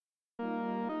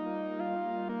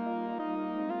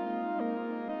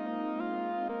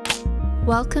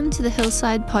Welcome to the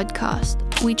Hillside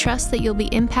podcast. We trust that you'll be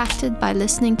impacted by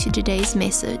listening to today's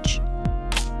message.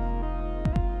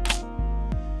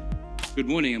 Good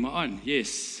morning. Am I on?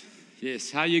 Yes.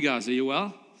 How are you guys? Are you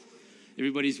well?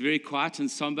 Everybody's very quiet and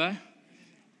somber.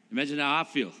 Imagine how I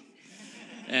feel.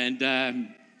 And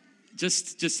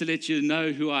just to let you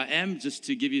know who I am, just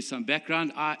to give you some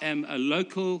background, I am a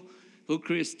local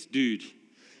Hillcrest dude.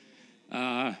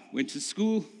 Went to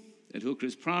school at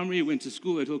Hillcrest Primary, went to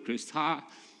school at Hillcrest High,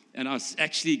 and I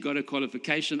actually got a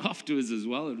qualification afterwards as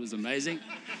well. It was amazing.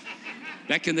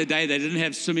 Back in the day, they didn't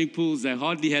have swimming pools. They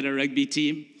hardly had a rugby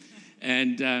team.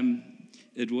 And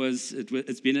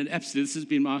it's been an absolute, this has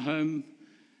been my home.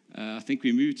 I think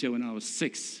we moved here when I was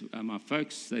 6. My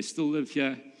folks, they still live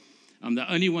here. I'm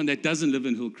the only one that doesn't live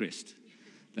in Hillcrest.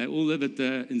 They all live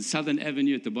in Southern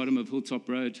Avenue at the bottom of Hilltop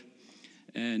Road.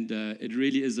 And it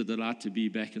really is a delight to be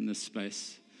back in this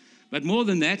space. But more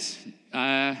than that,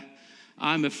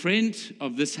 I'm a friend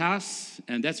of this house,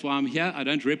 and that's why I'm here. I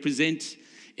don't represent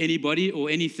anybody or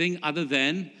anything other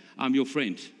than I'm your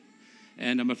friend.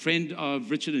 And I'm a friend of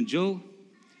Richard and Jill,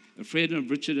 a friend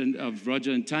of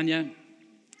Roger and Tanya,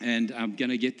 and I'm going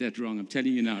to get that wrong. I'm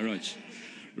telling you now,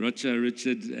 Roger,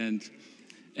 Richard,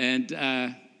 and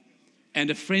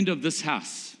a friend of this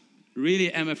house.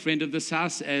 Really am a friend of this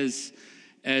house.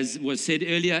 As was said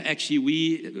earlier,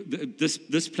 actually,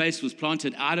 this place was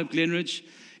planted out of Glenridge,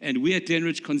 and we at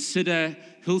Glenridge consider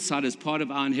Hillside as part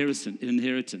of our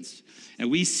inheritance.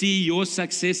 And we see your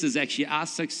success as actually our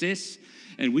success,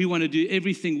 and we want to do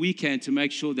everything we can to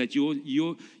make sure that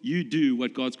you do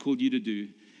what God's called you to do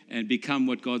and become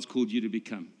what God's called you to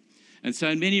become. And so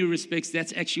in many respects,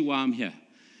 that's actually why I'm here.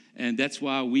 And that's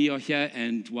why we are here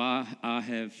and why I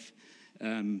have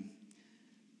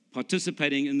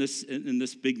participating in this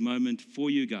big moment for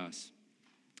you guys.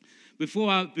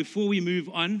 Before we move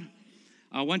on,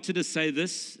 I wanted to say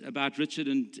this about Richard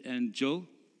and Jill.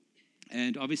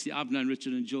 And obviously, I've known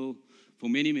Richard and Jill for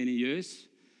many, many years.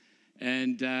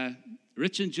 And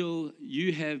Rich and Jill,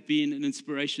 you have been an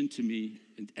inspiration to me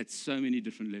at so many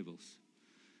different levels.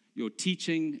 Your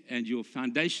teaching and your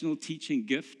foundational teaching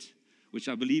gift, which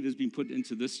I believe has been put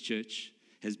into this church,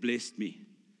 has blessed me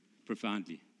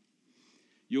profoundly.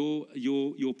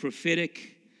 Your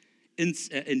prophetic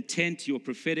intent, your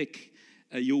prophetic,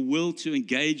 your will to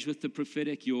engage with the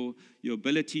prophetic, your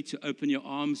ability to open your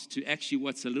arms to actually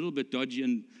what's a little bit dodgy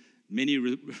in many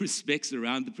respects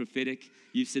around the prophetic.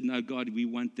 You've said, no, God, we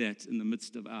want that in the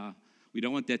midst of we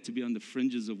don't want that to be on the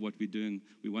fringes of what we're doing.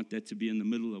 We want that to be in the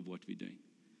middle of what we're doing.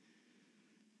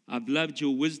 I've loved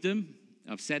your wisdom.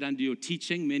 I've sat under your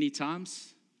teaching many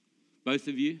times, both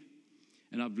of you.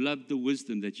 And I've loved the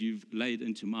wisdom that you've laid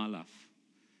into my life.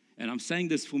 And I'm saying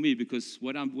this for me because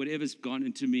whatever's gone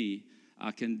into me,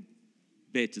 I can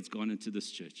bet it's gone into this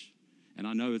church. And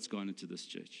I know it's gone into this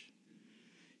church.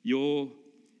 Your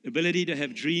ability to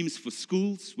have dreams for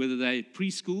schools, whether they're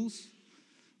preschools,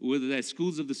 or whether they're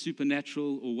schools of the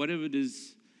supernatural, or whatever it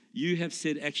is, you have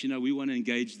said, actually, no, we want to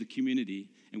engage the community,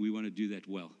 and we want to do that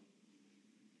well.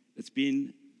 It's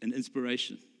been an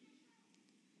inspiration.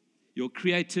 Your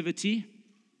creativity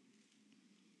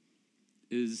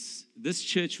this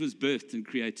church was birthed in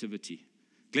creativity.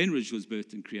 Glenridge was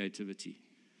birthed in creativity.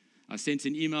 I sent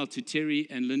an email to Terry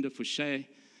and Linda Fouché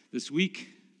this week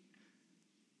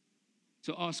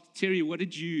to ask, Terry, what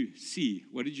did you see?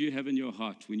 What did you have in your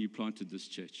heart when you planted this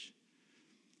church?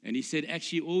 And he said,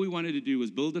 actually, all we wanted to do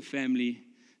was build a family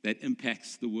that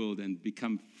impacts the world and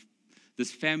become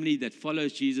this family that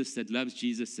follows Jesus, that loves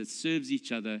Jesus, that serves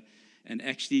each other, and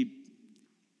actually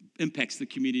impacts the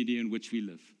community in which we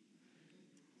live.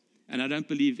 And I don't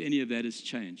believe any of that has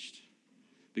changed.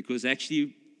 Because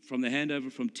actually, from the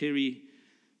handover from Terry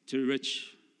to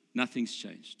Rich, nothing's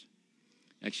changed.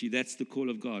 Actually, that's the call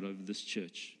of God over this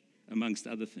church, amongst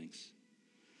other things.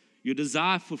 Your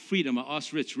desire for freedom. I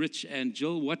asked Rich and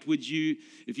Jill, what would you,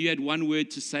 if you had one word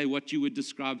to say what you would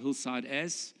describe Hillside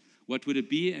as, what would it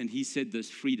be? And he said this,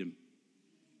 freedom.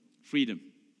 Freedom.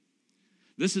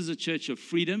 This is a church of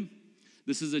freedom.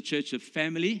 This is a church of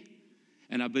family.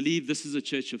 And I believe this is a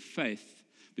church of faith,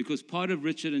 because part of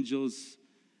Richard and Jill's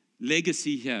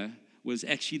legacy here was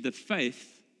actually the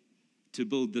faith to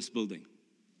build this building.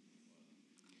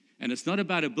 And it's not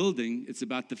about a building, it's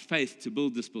about the faith to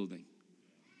build this building.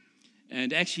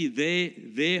 And actually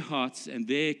their hearts and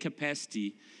their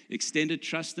capacity extended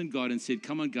trust in God and said,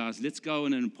 come on guys, let's go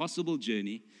on an impossible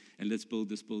journey and let's build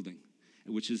this building,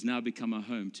 which has now become a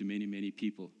home to many, many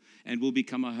people. And will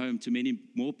become a home to many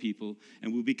more people,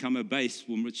 and will become a base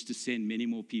from which to send many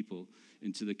more people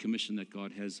into the commission that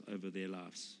God has over their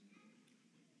lives.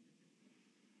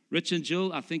 Rich and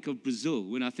Jill, I think of Brazil.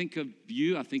 When I think of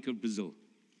you, I think of Brazil.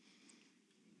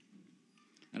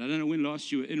 And I don't know when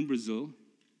last you were in Brazil,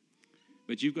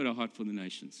 but you've got a heart for the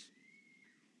nations.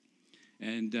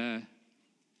 And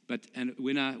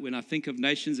when I think of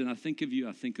nations and I think of you,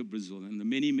 I think of Brazil and the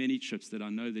many, many trips that I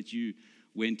know that you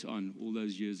went on all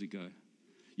those years ago.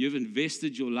 You've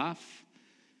invested your life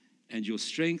and your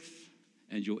strength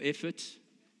and your effort,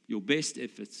 your best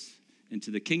efforts, into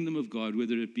the kingdom of God,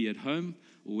 whether it be at home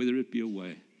or whether it be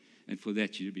away. And for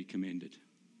that, you to be commended.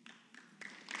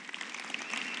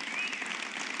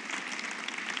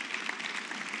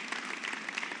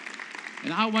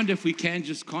 And I wonder if we can't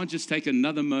just take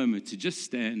another moment to just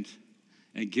stand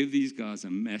and give these guys a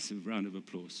massive round of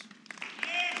applause.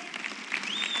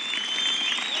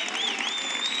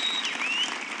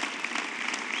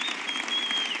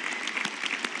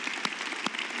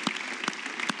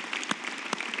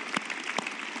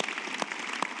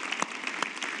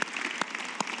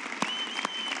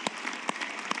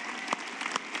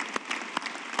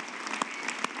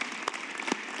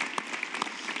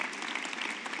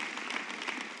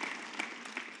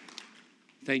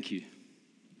 Thank you.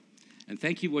 And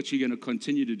thank you what you're going to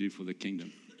continue to do for the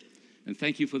kingdom. And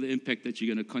thank you for the impact that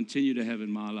you're going to continue to have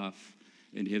in my life,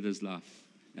 in Heather's life,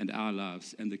 and our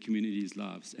lives, and the community's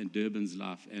lives, and Durban's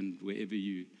life, and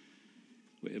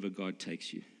wherever God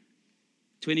takes you.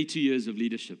 22 years of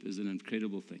leadership is an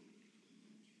incredible thing.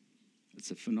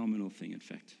 It's a phenomenal thing, in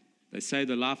fact. They say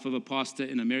the life of a pastor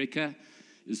in America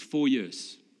is 4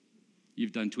 years.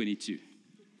 You've done 22.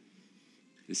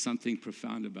 There's something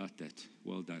profound about that.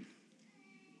 Well done.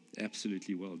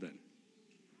 Absolutely well done.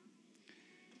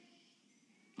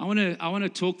 I want to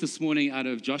talk this morning out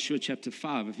of Joshua chapter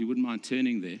 5, if you wouldn't mind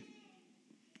turning there.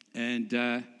 And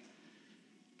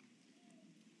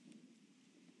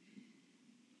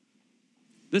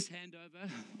this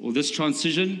handover, or this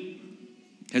transition,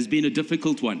 has been a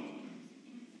difficult one.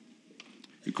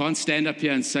 You can't stand up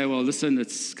here and say, well, listen,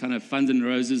 it's kind of fun and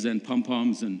roses and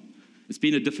pom-poms, and it's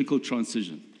been a difficult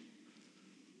transition.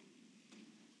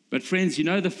 But friends, you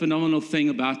know the phenomenal thing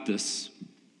about this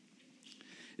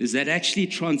is that actually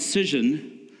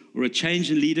transition or a change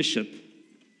in leadership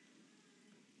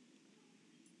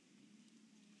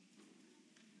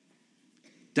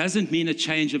doesn't mean a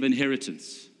change of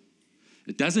inheritance.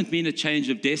 It doesn't mean a change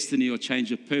of destiny or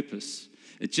change of purpose.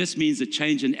 It just means a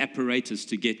change in apparatus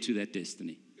to get to that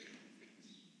destiny.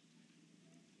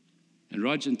 And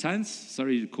Raj and Tans,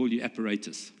 sorry to call you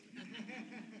apparatus.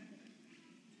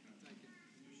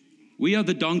 We are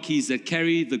the donkeys that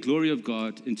carry the glory of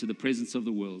God into the presence of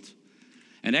the world.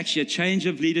 And actually a change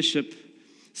of leadership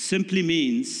simply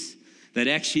means that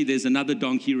actually there's another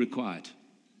donkey required.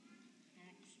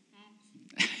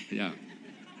 Yeah.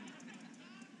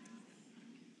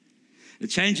 A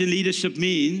change in leadership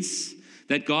means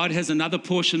that God has another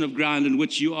portion of ground in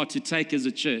which you are to take as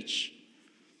a church.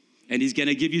 And He's going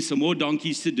to give you some more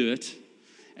donkeys to do it.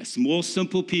 Some more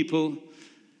simple people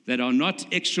that are not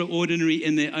extraordinary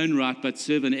in their own right, but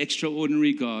serve an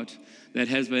extraordinary God that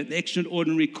has an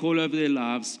extraordinary call over their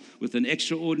lives with an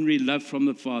extraordinary love from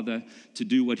the Father to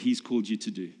do what He's called you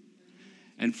to do.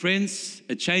 And friends,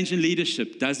 a change in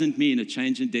leadership doesn't mean a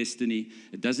change in destiny.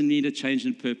 It doesn't mean a change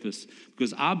in purpose.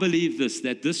 Because I believe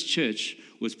that this church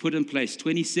was put in place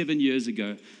 27 years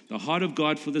ago. The heart of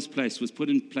God for this place was put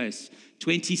in place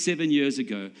 27 years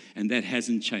ago, and that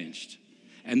hasn't changed.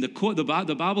 And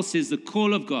the Bible says the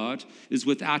call of God is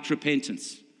without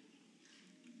repentance.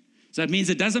 So it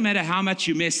means it doesn't matter how much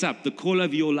you mess up, the call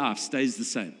of your life stays the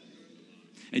same.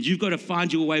 And you've got to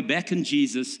find your way back in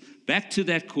Jesus, back to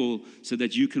that call, so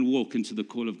that you can walk into the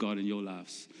call of God in your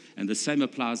lives. And the same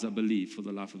applies, I believe, for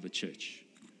the life of a church.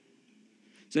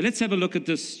 So let's have a look at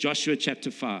this, Joshua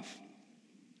chapter 5.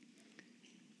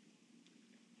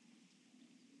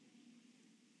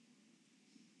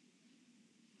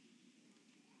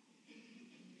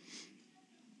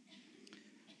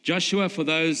 Joshua, for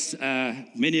those,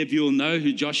 many of you will know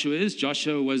who Joshua is.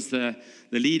 Joshua was the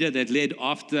leader that led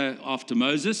after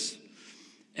Moses.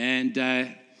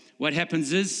 And what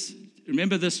happens is,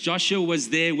 remember this, Joshua was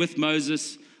there with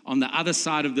Moses on the other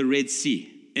side of the Red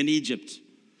Sea in Egypt.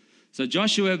 So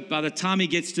Joshua, by the time he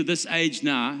gets to this age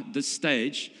now, this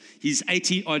stage, he's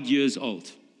 80 odd years old.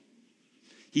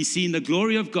 He's seen the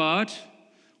glory of God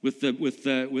with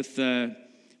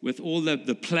all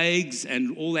the plagues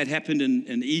and all that happened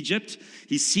in Egypt.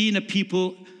 He's seen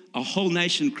a whole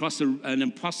nation cross an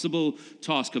impossible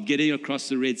task of getting across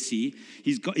the Red Sea.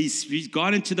 He's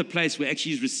got into the place where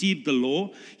actually he's received the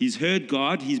law. He's heard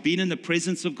God. He's been in the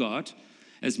presence of God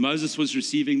as Moses was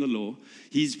receiving the law.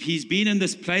 He's been in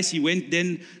this place. He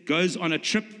then goes on a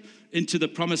trip into the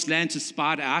promised land to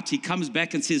spy it out. He comes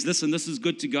back and says, listen, this is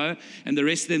good to go. And the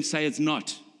rest of them say it's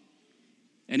not.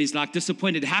 And he's like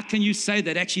disappointed. How can you say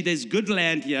that actually there's good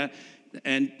land here?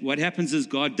 And what happens is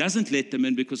God doesn't let them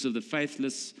in because of the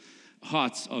faithless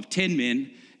hearts of 10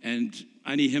 men, and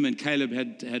only him and Caleb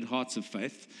had hearts of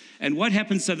faith. And what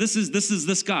happens, so this is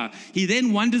this guy. He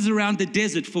then wanders around the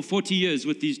desert for 40 years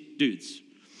with these dudes.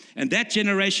 And that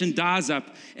generation dies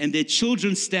up, and their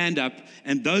children stand up,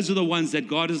 and those are the ones that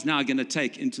God is now going to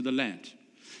take into the land.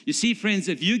 You see, friends,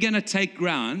 if you're going to take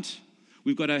ground,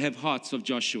 we've got to have hearts of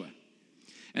Joshua.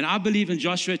 And I believe in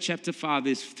Joshua chapter 5,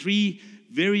 there's 3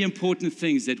 very important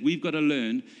things that we've got to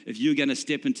learn if you're going to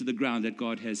step into the ground that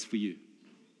God has for you,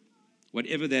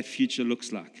 whatever that future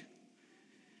looks like.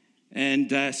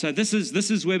 And so this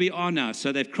is where we are now.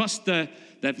 So they've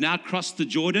now crossed the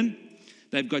Jordan.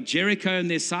 They've got Jericho in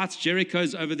their sights.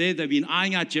 Jericho's over there. They've been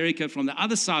eyeing out Jericho from the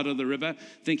other side of the river,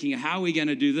 thinking, how are we going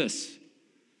to do this?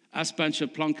 Us bunch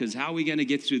of plonkers, how are we going to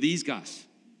get through these guys?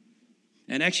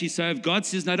 And actually, so if God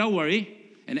says, no, don't worry,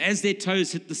 and as their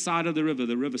toes hit the side of the river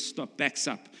backs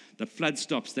up, the flood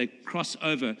stops, they cross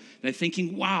over. They're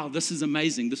thinking, wow, this is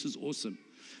amazing, this is awesome.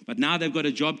 But now they've got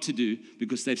a job to do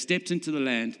because they've stepped into the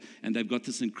land and they've got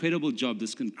this incredible job,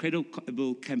 this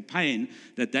incredible campaign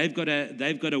that they've got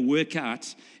to work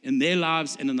out in their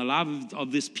lives and in the lives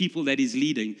of this people that he's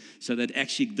leading, so that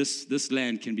actually this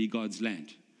land can be God's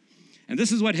land. And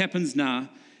this is what happens now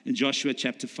in Joshua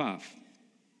chapter 5.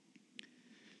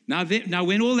 Now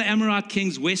when all the Amorite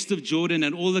kings west of Jordan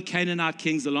and all the Canaanite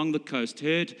kings along the coast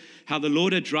heard how the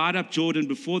Lord had dried up Jordan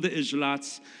before the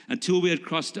Israelites until we had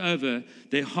crossed over,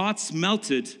 their hearts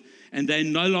melted and they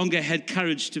no longer had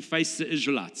courage to face the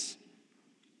Israelites.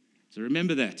 So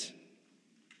remember that.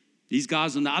 These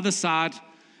guys on the other side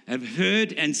have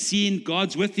heard and seen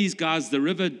God's with these guys. The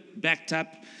river backed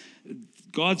up.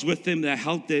 God's with them. Their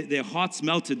hearts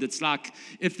melted. It's like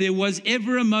if there was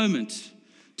ever a moment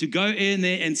to go in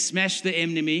there and smash the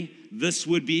enemy, this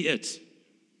would be it.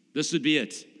 This would be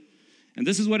it. And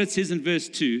this is what it says in verse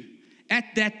 2.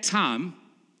 At that time,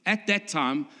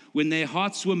 when their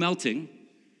hearts were melting,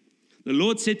 the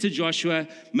Lord said to Joshua,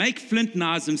 make flint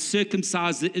knives and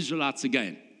circumcise the Israelites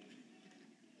again.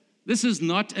 This is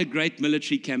not a great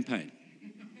military campaign.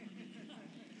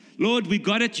 Lord, we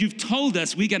got it. You've told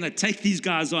us we're going to take these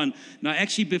guys on. Now,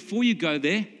 actually, before you go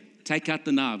there, take out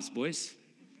the knives, boys.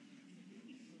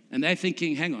 And they're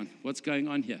thinking, hang on, what's going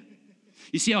on here?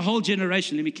 You see, a whole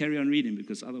generation, let me carry on reading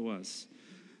because otherwise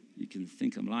you can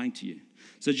think I'm lying to you.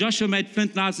 So Joshua made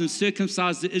flint knives and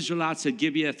circumcised the Israelites at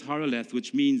Gibeath Haralath,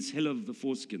 which means hill of the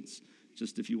foreskins,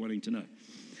 just if you're wanting to know,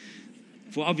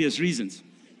 for obvious reasons.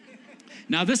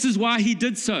 Now, this is why he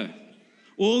did so.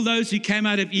 All those who came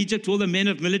out of Egypt, all the men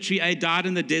of military aid died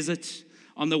in the desert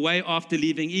on the way after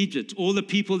leaving Egypt. All the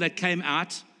people that came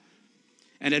out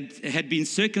and had been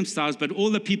circumcised, but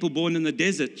all the people born in the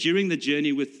desert during the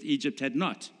journey with Egypt had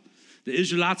not. The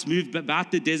Israelites moved about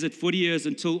the desert 40 years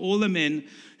until all the men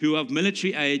who were of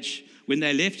military age, when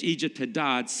they left Egypt, had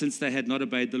died, since they had not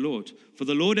obeyed the Lord. For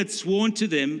the Lord had sworn to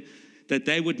them that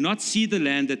they would not see the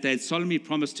land that they had solemnly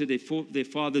promised to their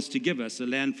fathers to give us, a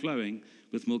land flowing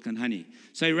with milk and honey.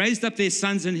 So he raised up their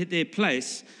sons in their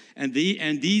place, and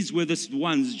these were the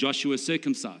ones Joshua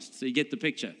circumcised. So you get the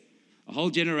picture. A whole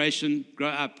generation grow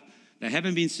up. They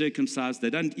haven't been circumcised. They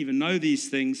don't even know these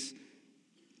things.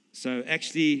 So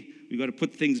actually, we've got to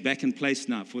put things back in place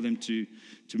now for them to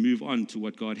move on to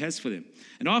what God has for them.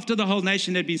 And after the whole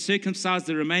nation had been circumcised,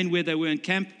 they remained where they were in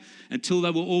camp until they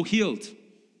were all healed.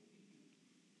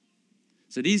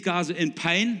 So these guys are in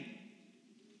pain,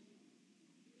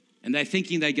 and they're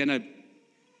thinking they're going to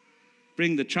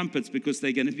bring the trumpets because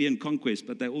they're going to be in conquest,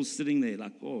 but they're all sitting there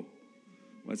like, oh,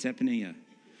 what's happening here?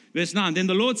 Verse 9, then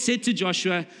the Lord said to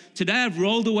Joshua, today I've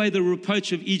rolled away the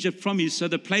reproach of Egypt from you, so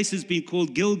the place has been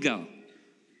called Gilgal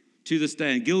to this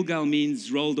day. And Gilgal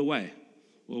means rolled away,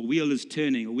 or a wheel is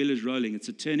turning, a wheel is rolling. It's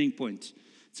a turning point.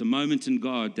 It's a moment in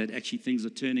God that actually things are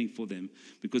turning for them,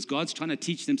 because God's trying to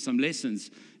teach them some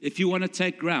lessons. If you want to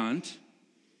take ground,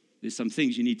 there's some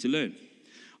things you need to learn.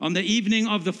 On the evening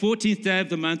of the 14th day of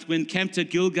the month, when camped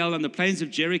at Gilgal on the plains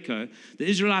of Jericho, the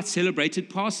Israelites celebrated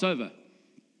Passover.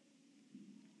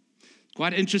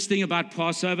 Quite interesting about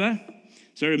Passover.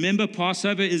 So remember,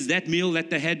 Passover is that meal that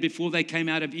they had before they came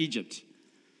out of Egypt.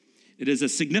 It is a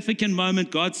significant moment.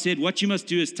 God said, what you must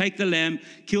do is take the lamb,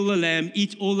 kill the lamb,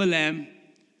 eat all the lamb.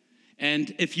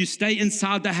 And if you stay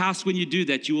inside the house when you do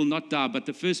that, you will not die. But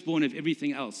the firstborn of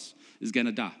everything else is going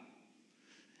to die.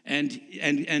 And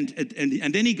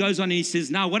then he goes on and he says,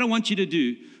 now what I want you to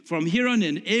do from here on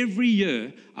in, every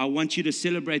year, I want you to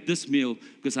celebrate this meal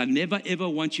because I never, ever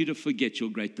want you to forget your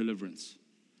great deliverance.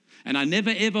 And I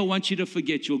never, ever want you to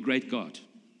forget your great God.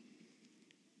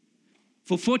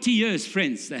 For 40 years,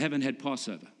 friends, they haven't had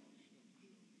Passover.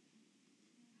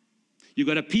 You've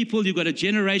got a people, you've got a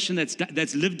generation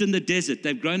that's lived in the desert.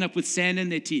 They've grown up with sand in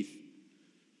their teeth.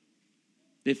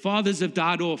 Their fathers have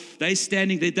died off. They're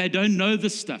standing there. They don't know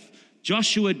this stuff.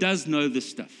 Joshua does know this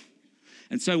stuff.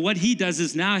 And so what he does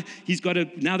is now they've got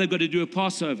to do a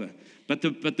Passover. But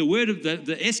the word of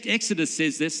the Exodus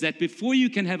says this, that before you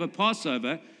can have a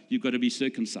Passover, you've got to be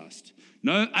circumcised.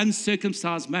 No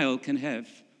uncircumcised male can have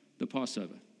the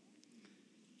Passover.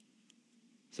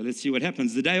 So let's see what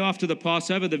happens. The day after the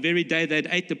Passover, the very day they'd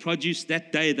ate the produce,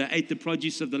 that day they ate the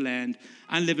produce of the land,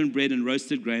 unleavened bread and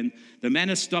roasted grain. The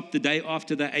manna stopped the day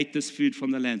after they ate this food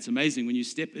from the land. It's amazing. When you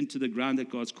step into the ground that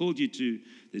God's called you to,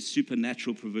 there's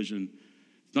supernatural provision.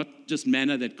 It's not just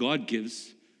manna that God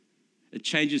gives. It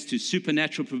changes to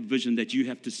supernatural provision that you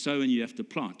have to sow and you have to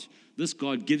plant. This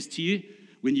God gives to you.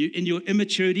 When you're in your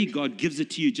immaturity, God gives it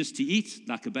to you just to eat,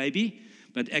 like a baby.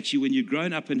 But actually, when you've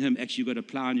grown up in Him, actually you've got to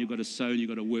plow and you've got to sow and you've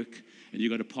got to work and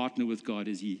you've got to partner with God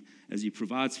as He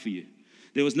provides for you.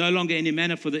 There was no longer any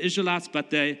manna for the Israelites, but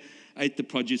they ate the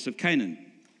produce of Canaan.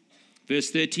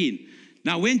 Verse 13.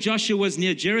 Now, when Joshua was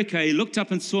near Jericho, he looked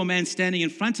up and saw a man standing in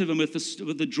front of him with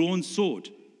a drawn sword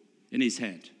in his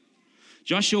hand.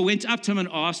 Joshua went up to him and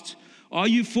asked, "Are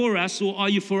you for us or are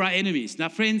you for our enemies?" Now,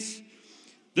 friends,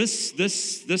 this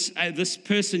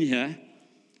person here,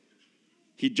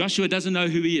 Joshua doesn't know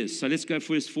who he is. So let's go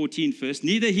for verse 14 first.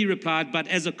 Neither he replied, "But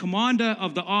as a commander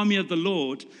of the army of the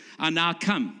Lord, I now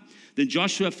come." Then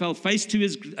Joshua fell face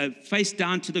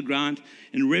down to the ground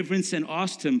in reverence and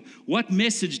asked him, "What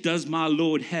message does my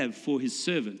Lord have for his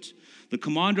servant?" The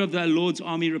commander of the Lord's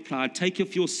army replied, "Take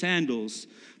off your sandals,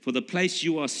 for the place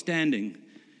you are standing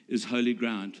is holy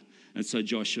ground." And so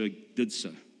Joshua did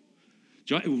so.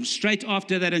 Straight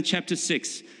after that in chapter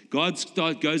 6, God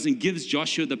goes and gives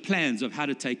Joshua the plans of how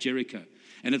to take Jericho.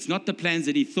 And it's not the plans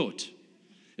that he thought.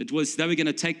 It was they were going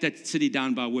to take that city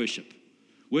down by worship.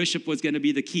 Worship was going to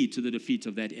be the key to the defeat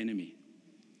of that enemy.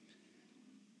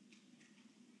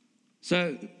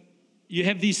 So you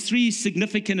have these three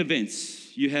significant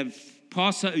events. You have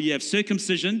Passover, you have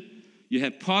circumcision, you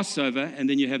have Passover, and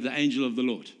then you have the angel of the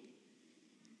Lord.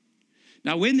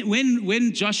 Now,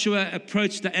 when Joshua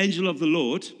approached the angel of the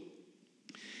Lord,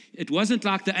 it wasn't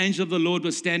like the angel of the Lord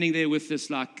was standing there with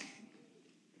this, like,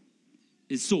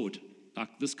 his sword,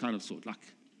 like this kind of sword,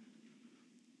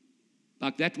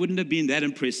 like that wouldn't have been that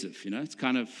impressive, you know. It's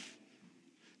kind of.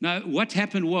 No, what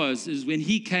happened is when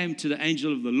he came to the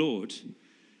angel of the Lord,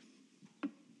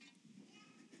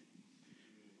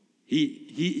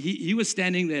 he was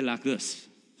standing there like this.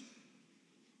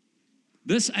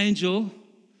 This angel.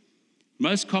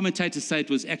 Most commentators say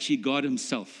it was actually God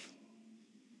himself,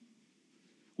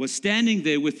 was standing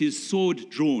there with his sword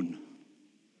drawn.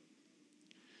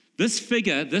 This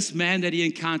figure, this man that he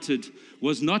encountered,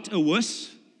 was not a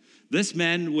wuss. This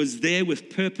man was there with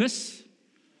purpose,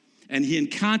 and he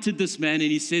encountered this man,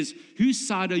 and he says, "Whose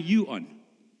side are you on?"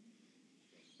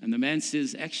 And the man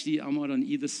says, "Actually, I'm not on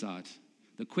either side."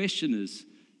 The question is,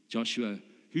 Joshua,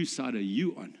 whose side are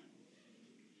you on?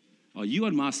 Are you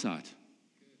on my side?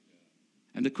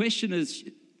 And the question is,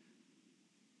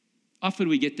 often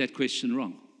we get that question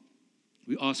wrong.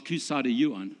 We ask, whose side are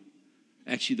you on?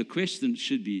 Actually, the question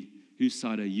should be, whose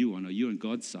side are you on? Are you on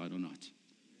God's side or not?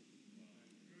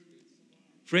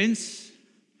 Friends,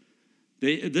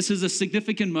 this is a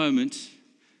significant moment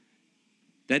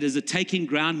that is a taking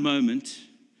ground moment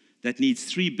that needs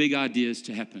three big ideas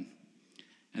to happen.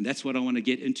 And that's what I want to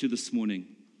get into this morning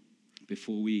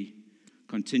before we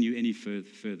continue any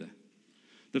further.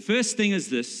 The first thing is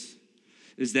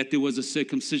that there was a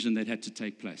circumcision that had to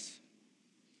take place.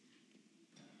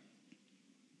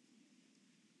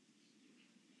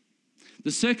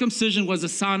 The circumcision was a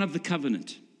sign of the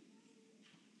covenant.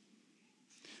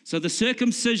 So the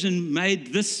circumcision made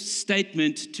this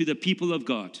statement to the people of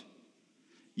God: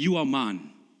 "You are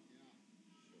mine."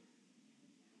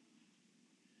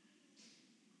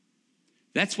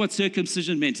 That's what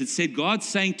circumcision meant. It said God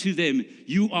saying to them,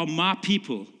 "You are my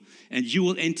people, and you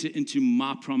will enter into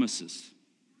my promises."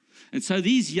 And so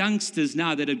these youngsters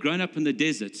now that had grown up in the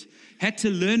desert had to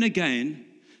learn again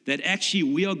that actually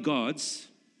we are God's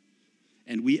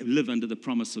and we live under the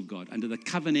promise of God, under the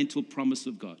covenantal promise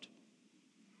of God.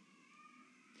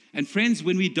 And friends,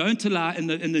 when we don't allow, in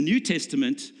the New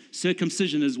Testament,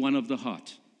 circumcision is one of the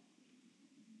heart.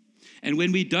 And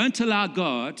when we don't allow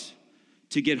God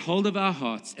to get hold of our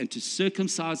hearts and to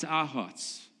circumcise our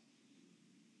hearts,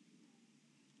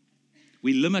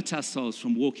 we limit ourselves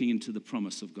from walking into the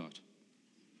promise of God,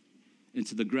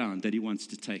 into the ground that He wants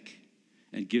to take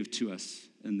and give to us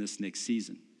in this next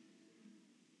season.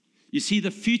 You see,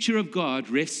 the future of God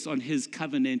rests on His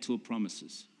covenantal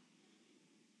promises.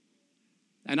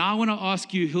 And I want to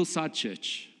ask you, Hillside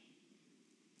Church,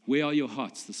 where are your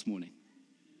hearts this morning?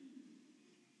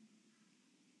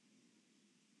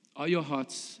 Are your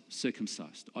hearts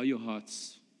circumcised? Are your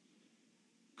hearts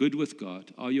good with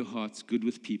God? Are your hearts good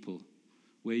with people?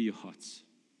 Where are your hearts?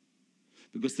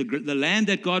 Because the land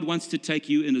that God wants to take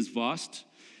you in is vast.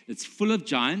 It's full of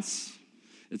giants.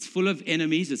 It's full of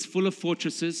enemies. It's full of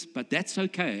fortresses. But that's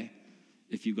okay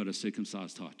if you've got a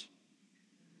circumcised heart.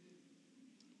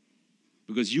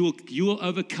 Because you will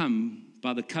overcome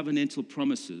by the covenantal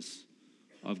promises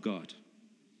of God.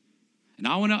 And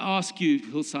I want to ask you,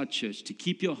 Hillside Church, to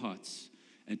keep your hearts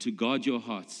and to guard your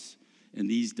hearts in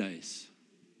these days.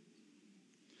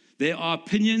 There are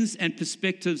opinions and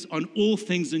perspectives on all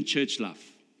things in church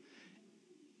life.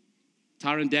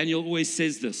 Tyron Daniel always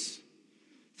says this: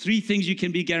 3 things you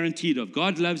can be guaranteed of.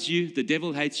 God loves you, the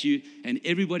devil hates you, and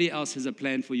everybody else has a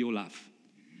plan for your life.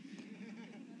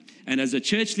 And as a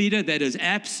church leader, that is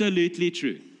absolutely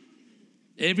true.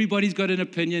 Everybody's got an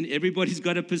opinion, everybody's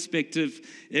got a perspective,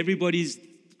 everybody's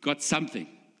got something,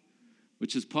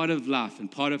 which is part of life and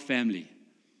part of family.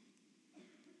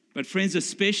 But friends,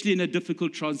 especially in a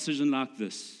difficult transition like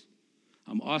this,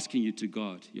 I'm asking you to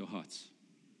guard your hearts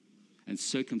and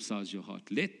circumcise your heart.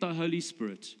 Let the Holy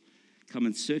Spirit come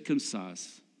and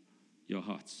circumcise your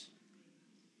hearts.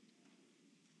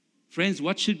 Friends,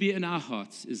 what should be in our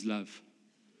hearts is love.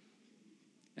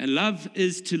 And love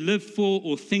is to live for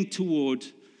or think toward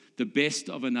the best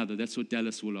of another. That's what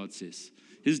Dallas Willard says.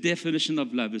 His definition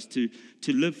of love is to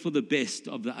live for the best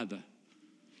of the other.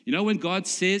 You know, when God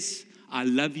says, I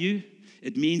love you,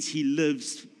 it means He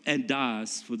lives and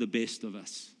dies for the best of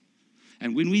us.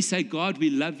 And when we say, God, we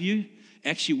love you,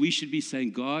 actually we should be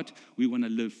saying, God, we want to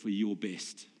live for your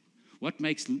best. What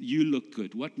makes you look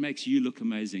good? What makes you look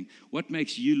amazing? What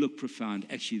makes you look profound?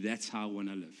 Actually, that's how I want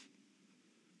to live.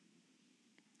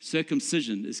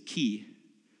 Circumcision is key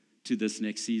to this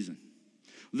next season.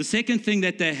 The second thing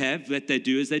that they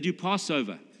do is they do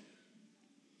Passover.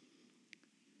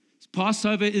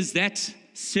 Passover is that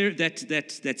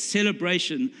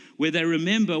celebration where they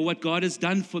remember what God has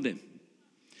done for them.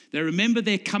 They remember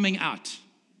their coming out.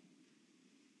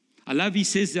 I love, he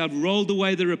says, I've rolled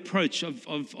away the reproach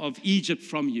of Egypt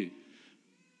from you.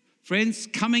 Friends,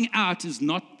 coming out is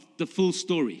not the full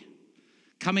story.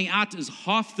 Coming out is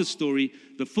half the story.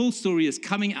 The full story is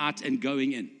coming out and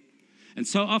going in. And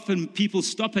so often people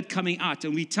stop at coming out,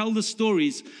 and we tell the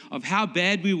stories of how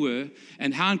bad we were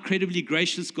and how incredibly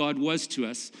gracious God was to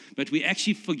us, but we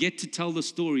actually forget to tell the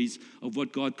stories of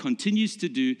what God continues to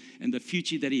do and the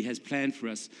future that He has planned for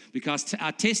us. Because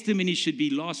our testimony should be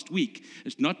last week.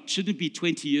 Shouldn't be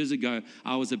 20 years ago,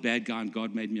 I was a bad guy and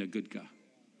God made me a good guy.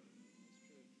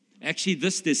 Actually,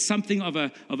 there's something of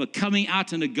a coming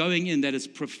out and a going in that is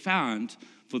profound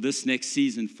for this next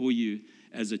season for you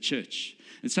as a church.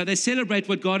 And so they celebrate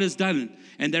what God has done,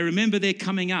 and they remember their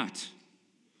coming out.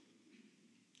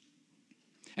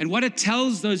 And what it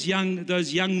tells those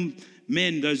young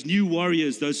men, those new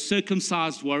warriors, those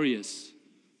circumcised warriors.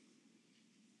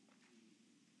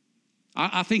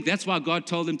 I think that's why God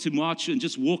told them to march and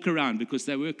just walk around, because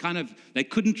they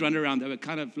couldn't run around. They were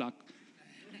kind of like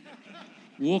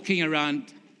walking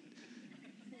around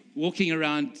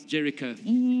Jericho.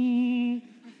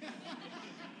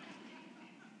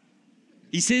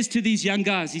 He says to these young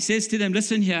guys, he says to them,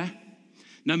 listen here,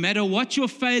 no matter what your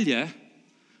failure,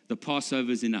 the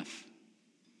Passover is enough.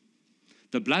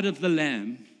 The blood of the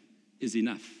Lamb is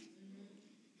enough.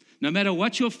 No matter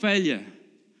what your failure,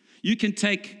 you can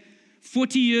take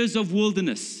 40 years of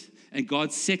wilderness and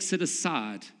God sets it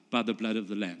aside by the blood of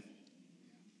the Lamb.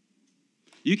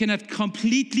 You can have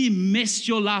completely messed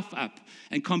your life up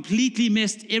and completely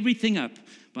messed everything up.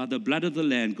 By the blood of the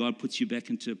Lamb, God puts you back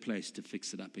into a place to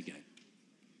fix it up again.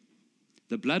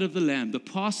 The blood of the Lamb, the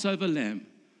Passover Lamb.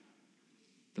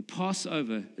 The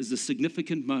Passover is a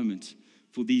significant moment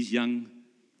for these young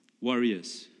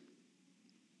warriors.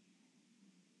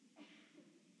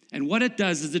 And what it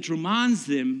does is it reminds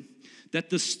them that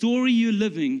the story you're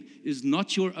living is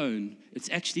not your own. It's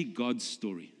actually God's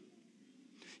story.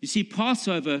 You see,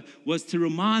 Passover was to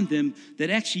remind them that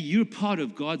actually you're part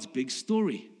of God's big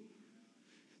story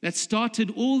that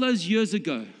started all those years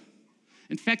ago.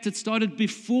 In fact, it started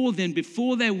before then,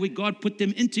 where God put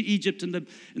them into Egypt in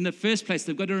the first place.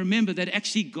 They've got to remember that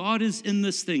actually God is in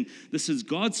this thing. This is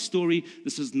God's story.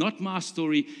 This is not my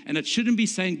story. And it shouldn't be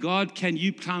saying, God, can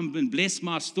you come and bless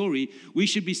my story? We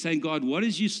should be saying, God, what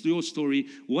is your story?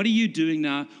 What are you doing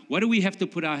now? What do we have to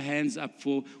put our hands up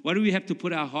for? What do we have to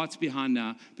put our hearts behind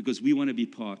now? Because we want to be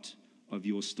part of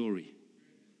your story.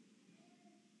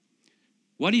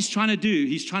 What he's trying to do,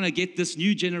 he's trying to get this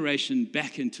new generation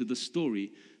back into the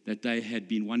story that they had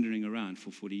been wandering around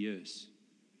for 40 years.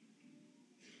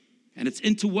 And it's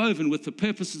interwoven with the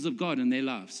purposes of God in their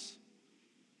lives.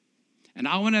 And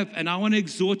I want to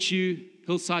exhort you,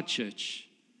 Hillside Church,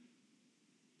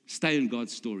 stay in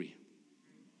God's story.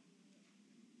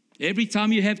 Every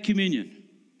time you have communion,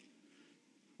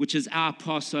 which is our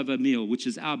Passover meal, which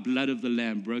is our blood of the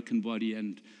Lamb, broken body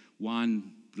and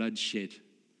wine, blood shed,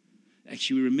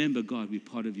 actually, we remember, God, we're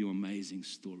part of your amazing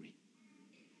story.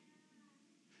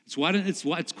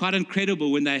 It's quite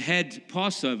incredible when they had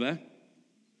Passover,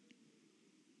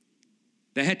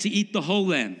 they had to eat the whole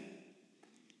lamb.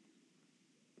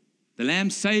 The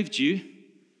lamb saved you,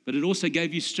 but it also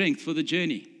gave you strength for the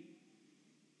journey.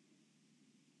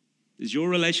 Is your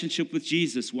relationship with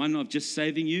Jesus one of just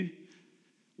saving you,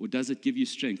 or does it give you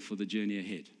strength for the journey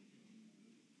ahead?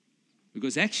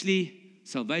 Because actually,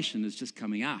 salvation is just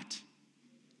coming out.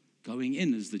 Going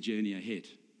in is the journey ahead.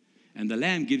 And the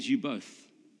lamb gives you both.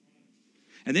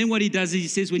 And then what he does is he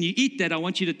says, when you eat that, I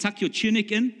want you to tuck your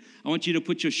tunic in, I want you to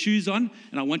put your shoes on,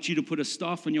 and I want you to put a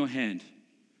staff in your hand.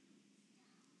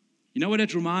 You know what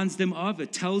it reminds them of?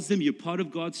 It tells them you're part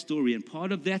of God's story, and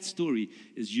part of that story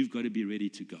is you've got to be ready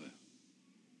to go.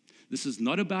 This is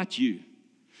not about you.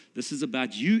 This is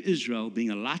about you, Israel, being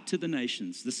a light to the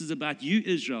nations. This is about you,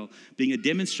 Israel, being a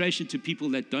demonstration to people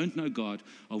that don't know God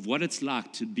of what it's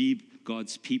like to be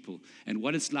God's people and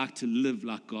what it's like to live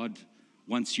like God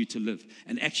wants you to live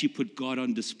and actually put God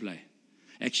on display.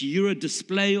 Actually, you're a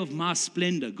display of my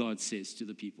splendor, God says to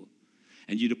the people.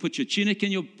 And you to put your tunic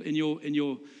in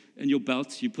your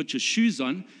belt, you put your shoes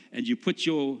on, and you put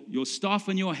your staff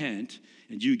in your hand,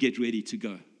 and you get ready to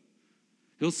go.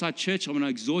 Hillside Church, I want to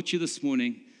exhort you this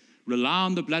morning. Rely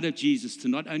on the blood of Jesus to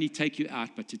not only take you out,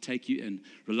 but to take you in.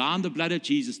 Rely on the blood of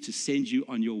Jesus to send you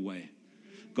on your way.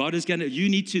 God is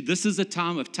this is a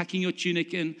time of tucking your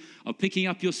tunic in, of picking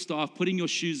up your staff, putting your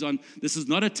shoes on. This is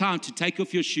not a time to take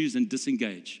off your shoes and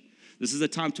disengage. This is a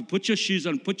time to put your shoes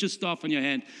on, put your staff in your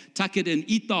hand, tuck it in,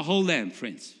 eat the whole lamb,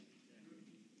 friends.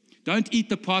 Don't eat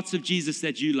the parts of Jesus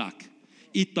that you like.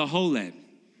 Eat the whole lamb.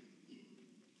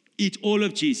 Eat all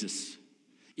of Jesus.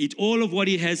 Eat all of what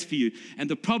he has for you. And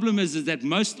the problem is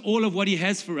that all of what he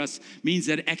has for us means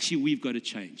that actually we've got to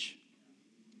change.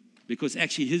 Because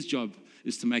actually his job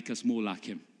is to make us more like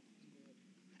him.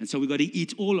 And so we've got to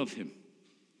eat all of him.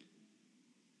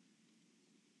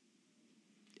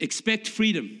 Expect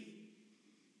freedom.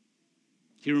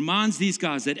 He reminds these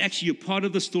guys that actually you're part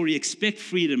of the story. Expect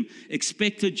freedom.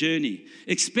 Expect a journey.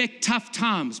 Expect tough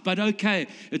times, but okay,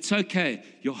 it's okay.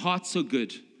 Your hearts are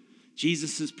good.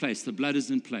 Jesus is placed. The blood is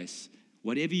in place.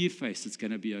 Whatever you face, it's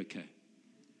going to be okay.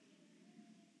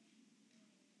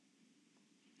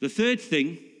 The third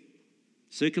thing,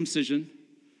 circumcision,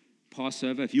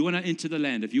 Passover. If you want to enter the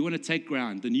land, if you want to take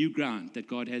ground, the new ground that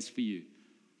God has for you,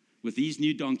 with these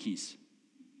new donkeys,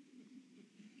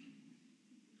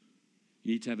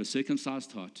 you need to have a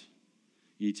circumcised heart.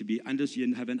 You need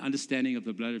to have an understanding of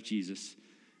the blood of Jesus.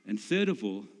 And third of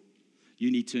all, you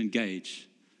need to engage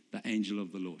the angel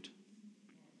of the Lord.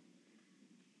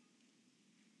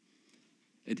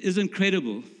 It is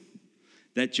incredible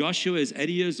that Joshua is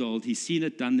 80 years old. He's seen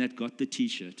it, done that, got the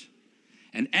t-shirt.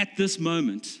 And at this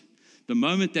moment, the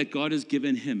moment that God has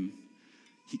given him,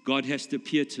 God has to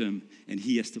appear to him and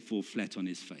he has to fall flat on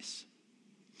his face.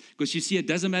 Because you see, it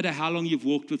doesn't matter how long you've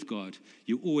walked with God,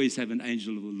 you always have an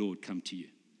angel of the Lord come to you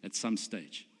at some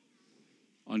stage,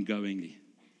 ongoingly.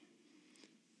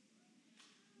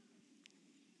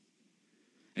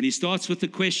 And he starts with the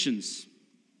questions.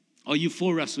 Are you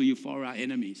for us or are you for our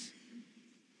enemies?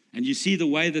 And you see the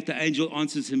way that the angel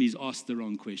answers him, he's asked the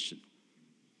wrong question.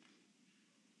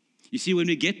 You see, when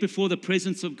we get before the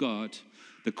presence of God,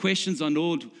 the questions are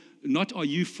not are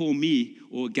you for me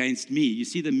or against me? You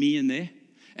see the me in there?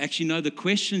 Actually, no, the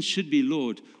question should be,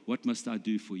 Lord, what must I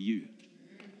do for you?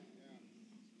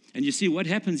 And you see, what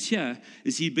happens here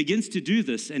is he begins to do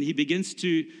this, and he begins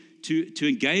to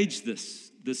engage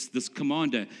this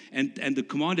commander. And the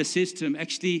commander says to him,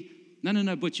 actually,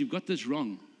 no, but you've got this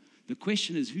wrong. The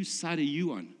question is, whose side are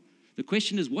you on? The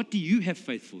question is, what do you have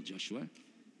faith for, Joshua?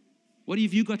 What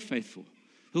have you got faith for?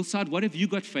 Hillside, what have you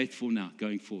got faith for now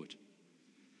going forward?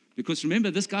 Because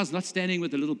remember, this guy's not standing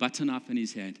with a little butter knife in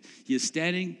his hand. He is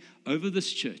standing over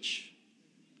this church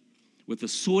with a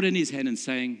sword in his hand and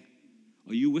saying,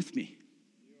 are you with me?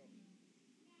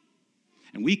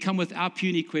 And we come with our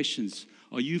puny questions.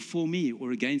 Are you for me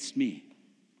or against me?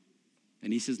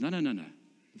 And he says, no.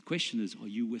 The question is, are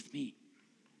you with me?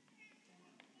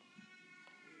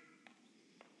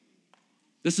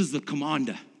 This is the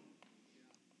commander.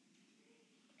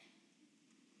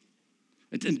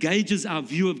 It engages our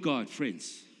view of God,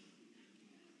 friends.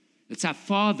 It's our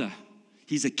Father.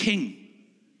 He's a king.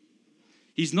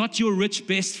 He's not your rich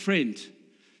best friend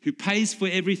who pays for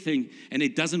everything and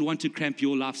it doesn't want to cramp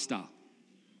your lifestyle.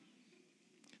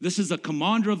 This is a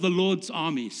commander of the Lord's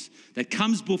armies that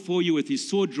comes before you with his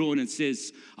sword drawn and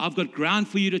says, I've got ground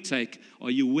for you to take.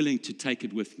 Are you willing to take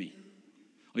it with me?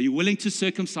 Are you willing to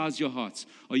circumcise your hearts?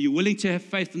 Are you willing to have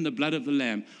faith in the blood of the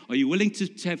Lamb? Are you willing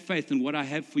to have faith in what I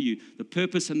have for you, the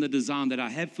purpose and the design that I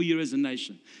have for you as a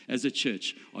nation, as a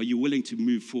church? Are you willing to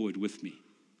move forward with me?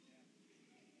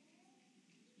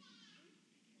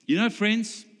 You know,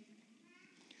 friends,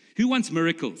 who wants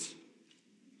miracles?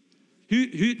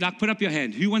 Who like, put up your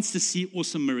hand. Who wants to see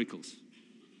awesome miracles?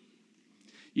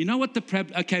 You know what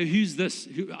okay, who's this?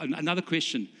 Another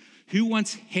question. Who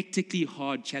wants hectically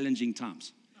hard, challenging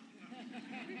times?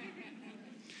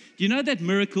 Do you know that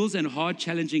miracles and hard,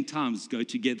 challenging times go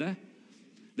together?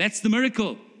 That's the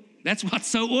miracle. That's what's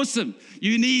so awesome.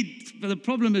 But the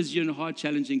problem is you're in hard,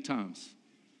 challenging times.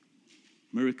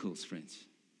 Miracles, friends,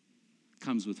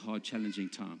 comes with hard, challenging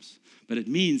times. But it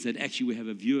means that actually we have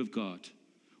a view of God.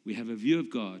 We have a view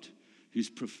of God who's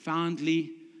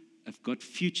profoundly have got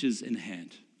futures in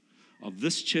hand of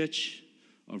this church,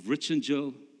 of Rich and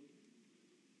Jill.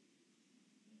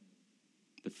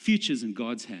 The future's in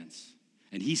God's hands.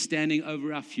 And he's standing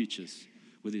over our futures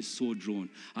with his sword drawn.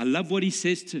 I love what he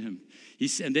says to him.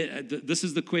 This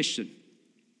is the question.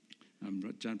 I'm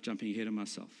jumping ahead of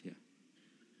myself here.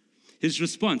 His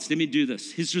response, let me do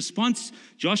this. His response,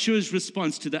 Joshua's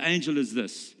response to the angel is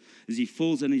this, as he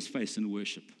falls on his face in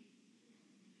worship.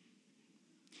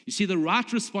 You see, the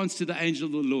right response to the angel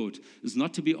of the Lord is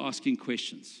not to be asking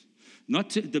questions.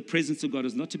 The presence of God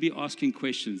is not to be asking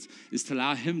questions, is to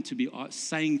allow him to be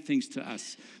saying things to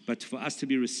us, but for us to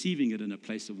be receiving it in a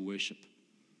place of worship.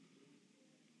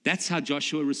 That's how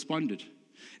Joshua responded.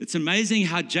 It's amazing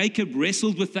how Jacob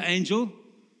wrestled with the angel.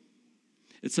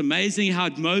 It's amazing how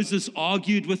Moses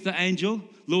argued with the angel.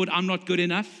 Lord, I'm not good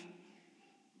enough.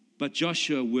 But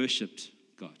Joshua worshiped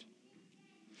God.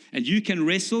 And you can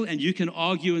wrestle and you can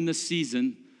argue in this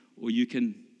season, or you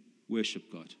can worship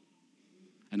God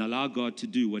and allow God to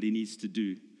do what he needs to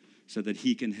do so that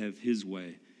he can have his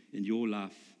way in your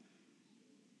life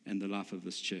and the life of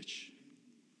this church.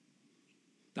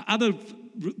 The other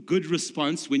good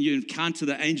response when you encounter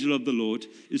the angel of the Lord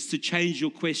is to change your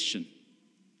question.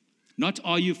 Not,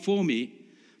 are you for me,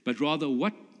 but rather,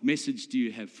 what message do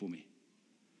you have for me?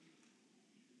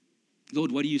 Lord,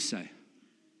 what do you say?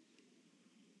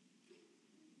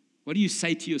 What do you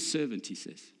say to your servant, he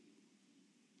says.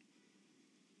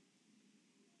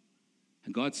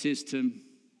 And God says to him,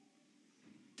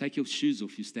 take your shoes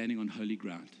off, you're standing on holy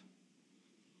ground.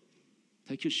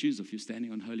 Take your shoes off, you're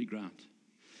standing on holy ground.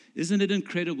 Isn't it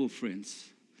incredible, friends?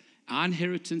 Our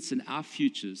inheritance and our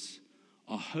futures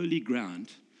are holy ground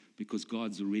because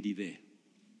God's already there.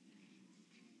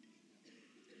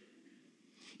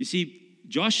 You see,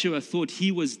 Joshua thought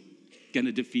he was going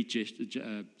to defeat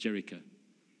Jericho.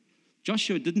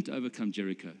 Joshua didn't overcome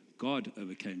Jericho. God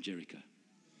overcame Jericho.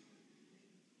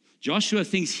 Joshua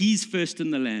thinks he's first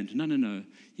in the land. No.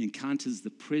 He encounters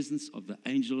the presence of the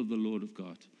angel of the Lord of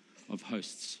God, of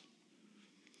hosts.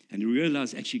 And you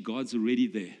realize actually God's already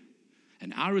there.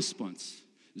 And our response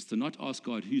is to not ask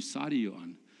God, whose side are you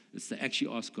on? It's to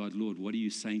actually ask God, Lord, what are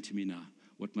you saying to me now?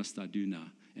 What must I do now?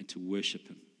 And to worship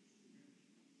him.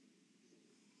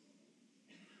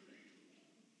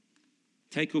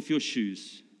 Take off your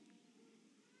shoes,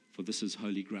 for this is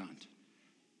holy ground.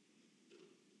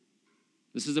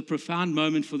 This is a profound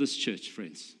moment for this church,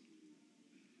 friends.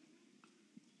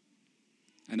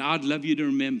 And I'd love you to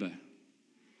remember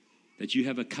that you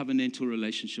have a covenantal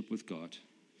relationship with God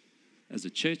as a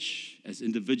church, as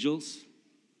individuals,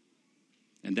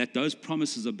 and that those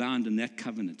promises are bound in that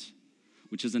covenant,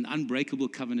 which is an unbreakable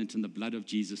covenant in the blood of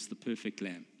Jesus, the perfect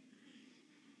Lamb.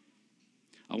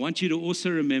 I want you to also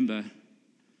remember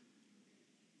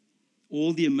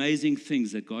all the amazing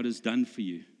things that God has done for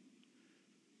you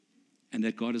and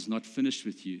that God is not finished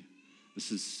with you.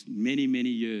 This is many, many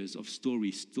years of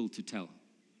stories still to tell.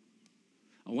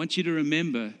 I want you to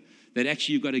remember that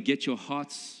actually you've got to get your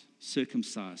hearts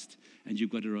circumcised And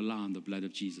you've got to rely on the blood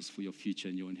of Jesus for your future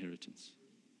and your inheritance.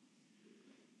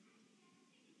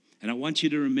 And I want you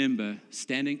to remember,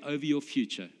 standing over your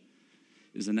future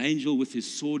is an angel with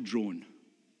his sword drawn,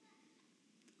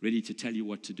 ready to tell you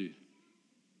what to do.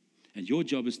 And your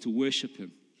job is to worship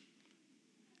him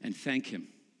and thank him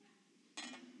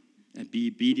and be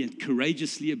obedient,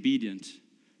 courageously obedient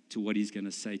to what he's going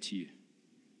to say to you.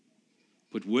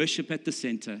 Put worship at the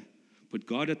center, put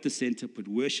God at the center, put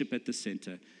worship at the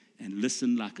center, and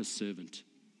listen like a servant.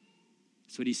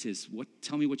 That's what he says.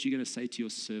 Tell me what you're going to say to your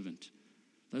servant.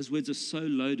 Those words are so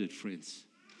loaded, friends.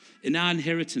 In our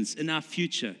inheritance, in our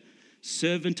future,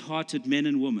 servant-hearted men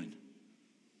and women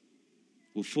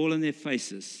will fall on their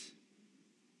faces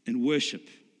and worship,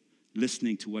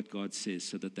 listening to what God says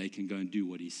so that they can go and do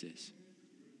what he says.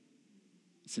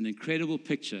 It's an incredible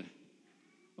picture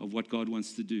of what God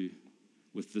wants to do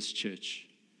with this church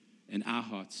and our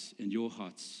hearts and your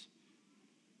hearts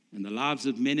and the lives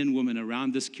of men and women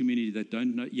around this community that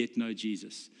don't yet know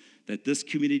Jesus. That this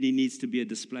community needs to be a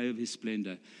display of his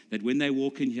splendor. That when they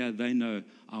walk in here, they know,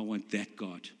 I want that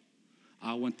God.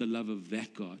 I want the love of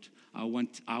that God. I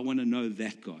want to know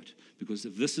that God. Because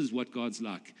if this is what God's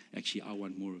like, actually, I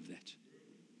want more of that.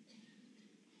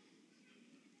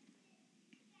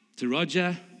 To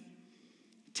Roger,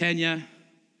 Tanya,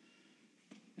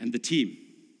 and the team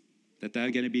that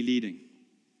they're going to be leading,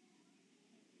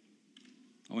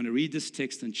 I want to read this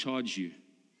text and charge you.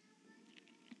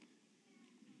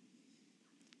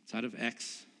 It's out of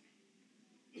Acts.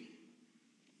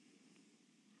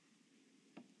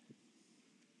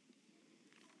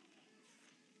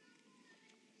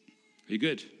 Are you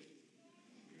good?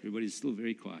 Everybody's still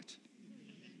very quiet.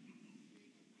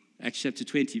 Acts chapter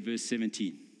 20, verse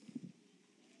 17.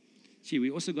 Gee,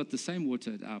 we also got the same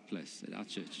water at our place, at our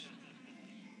church.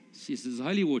 See, this is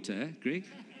holy water, eh, Greg?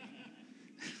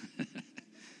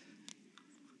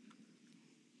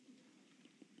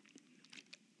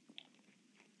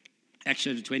 Acts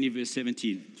chapter 20, verse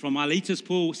 17. From Miletus,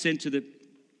 Paul sent to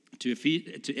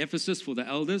Ephesus for the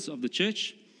elders of the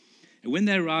church. And when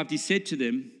they arrived, he said to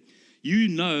them, you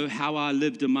know how I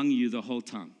lived among you the whole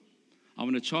time. I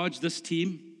want to charge this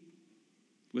team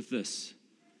with this.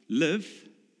 Live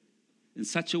in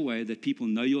such a way that people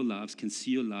know your lives, can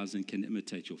see your lives, and can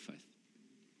imitate your faith.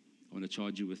 I want to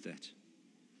charge you with that.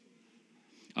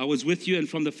 I was with you, and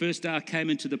from the first day I came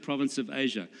into the province of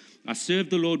Asia. I served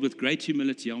the Lord with great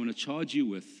humility. I want to charge you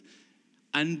with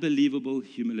unbelievable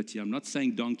humility. I'm not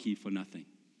saying donkey for nothing.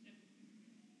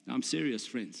 I'm serious,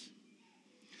 friends.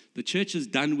 The church is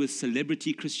done with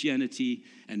celebrity Christianity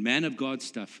and man of God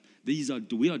stuff.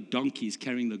 We are donkeys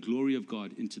carrying the glory of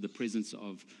God into the presence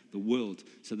of the world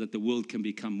so that the world can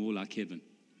become more like heaven.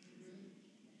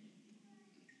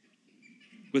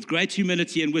 With great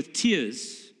humility and with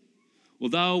tears,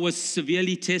 although I was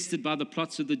severely tested by the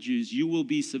plots of the Jews, you will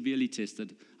be severely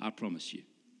tested, I promise you.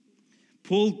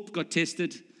 Paul got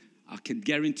tested. I can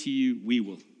guarantee you we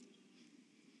will.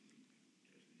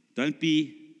 Don't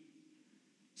be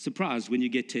surprised when you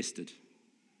get tested.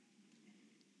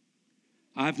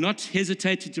 I have not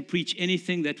hesitated to preach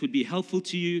anything that would be helpful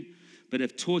to you, but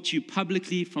have taught you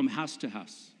publicly from house to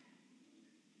house.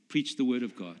 Preach the word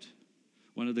of God.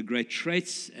 One of the great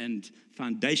traits and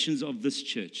foundations of this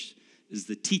church is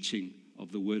the teaching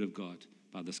of the word of God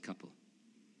by this couple.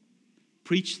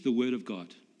 Preach the word of God.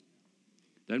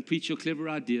 Don't preach your clever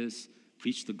ideas.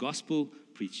 Preach the gospel,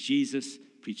 preach Jesus,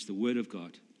 preach the word of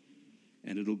God,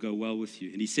 and it'll go well with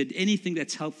you. And he said anything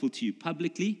that's helpful to you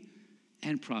publicly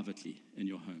and privately in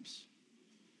your homes.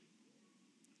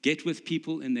 Get with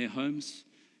people in their homes,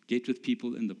 get with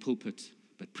people in the pulpit,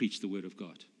 but preach the word of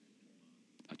God.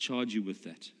 I charge you with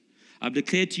that. I've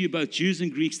declared to you, both Jews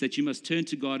and Greeks, that you must turn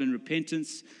to God in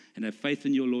repentance and have faith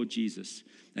in your Lord Jesus.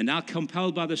 And now,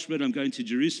 compelled by the Spirit, I'm going to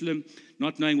Jerusalem,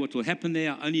 not knowing what will happen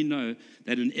there. I only know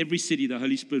that in every city, the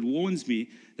Holy Spirit warns me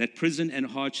that prison and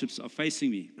hardships are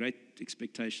facing me. Great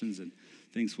expectations and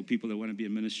things for people that want to be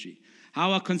in ministry.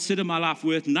 How I consider my life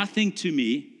worth nothing to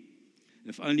me,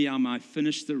 if only I might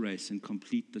finish the race and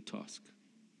complete the task.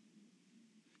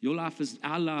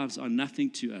 Our lives are nothing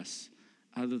to us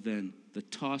other than the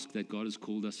task that God has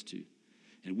called us to.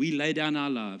 And we lay down our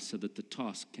lives so that the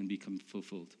task can become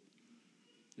fulfilled.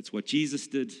 It's what Jesus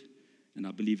did, and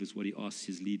I believe it's what he asks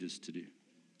his leaders to do.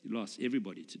 He asks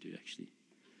everybody to do, actually.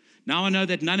 Now I know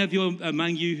that none of you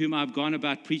among you whom I've gone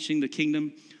about preaching the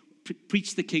kingdom,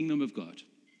 preach the kingdom of God.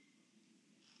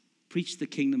 Preach the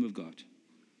kingdom of God.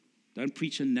 Don't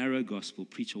preach a narrow gospel,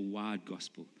 preach a wide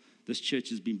gospel. This church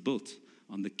has been built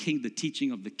on the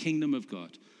teaching of the kingdom of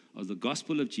God, of the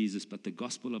gospel of Jesus, but the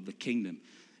gospel of the kingdom.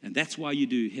 And that's why you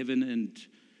do heaven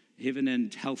heaven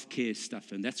and healthcare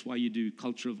stuff, and that's why you do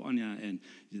culture of honor, and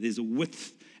there's a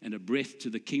width and a breadth to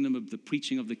the kingdom of the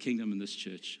preaching of the kingdom in this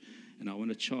church, and I want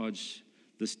to charge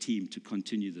this team to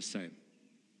continue the same.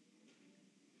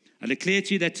 I declare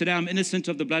to you that today I'm innocent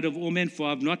of the blood of all men, for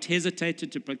I've not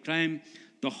hesitated to proclaim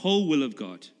the whole will of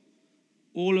God,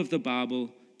 all of the Bible,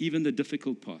 even the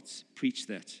difficult parts. Preach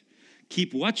that.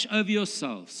 Keep watch over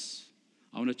yourselves.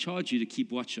 I want to charge you to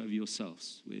keep watch over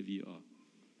yourselves, wherever you are.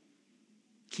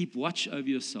 Keep watch over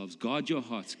yourselves. Guard your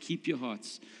hearts. Keep your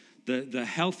hearts. The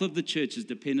health of the church is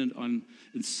dependent on,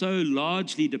 and so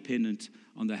largely dependent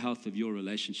on the health of your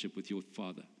relationship with your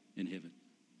Father in heaven.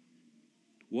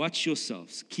 Watch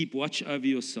yourselves. Keep watch over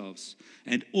yourselves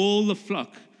and all the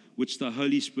flock which the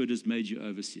Holy Spirit has made you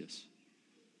overseers.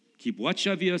 Keep watch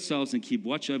over yourselves and keep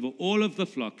watch over all of the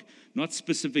flock, not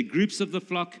specific groups of the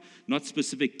flock, not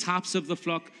specific types of the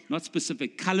flock, not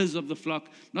specific colors of the flock,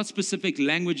 not specific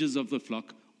languages of the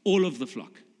flock, all of the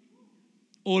flock.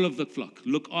 All of the flock.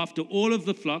 Look after all of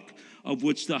the flock of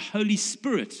which the Holy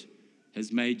Spirit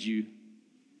has made you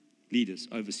leaders,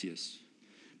 overseers.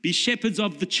 Be shepherds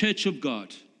of the church of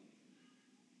God.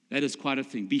 That is quite a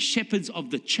thing. Be shepherds of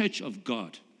the church of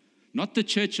God. Not the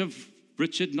church of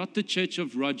Richard, not the church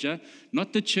of Roger,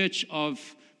 not the church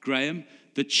of Graham,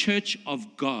 the church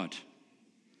of God.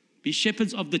 Be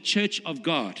shepherds of the church of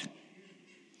God,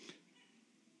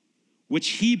 which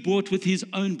he bought with his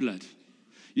own blood.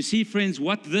 You see, friends,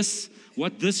 what this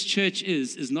church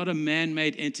is not a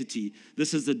man-made entity.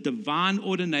 This is a divine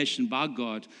ordination by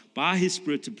God, by his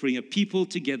Spirit, to bring a people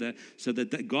together so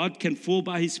that God can fall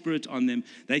by his Spirit on them.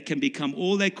 They can become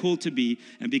all they're called to be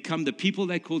and become the people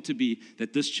they're called to be,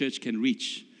 that this church can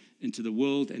reach into the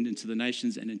world and into the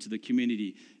nations and into the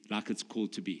community like it's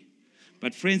called to be.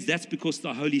 But friends, that's because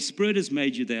the Holy Spirit has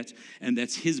made you that, and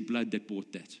that's his blood that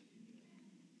bought that.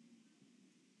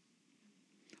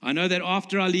 I know that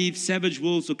after I leave, savage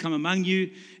wolves will come among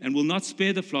you and will not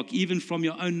spare the flock. Even from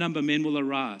your own number, men will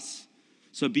arise.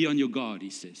 So be on your guard, he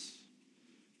says.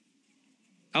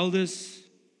 Elders,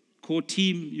 core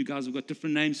team, you guys have got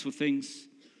different names for things.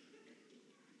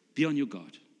 Be on your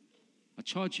guard. I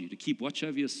charge you to keep watch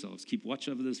over yourselves, keep watch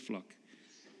over this flock,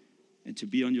 and to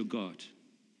be on your guard.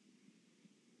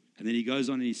 And then he goes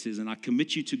on and he says, and I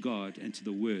commit you to God and to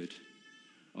the word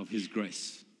of his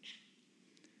grace.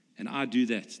 And I do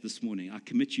that this morning. I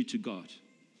commit you to God.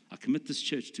 I commit this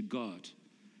church to God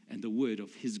and the word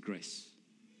of his grace.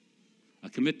 I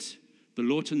commit the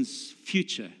Lawtons'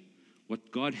 future,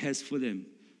 what God has for them,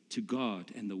 to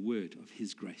God and the word of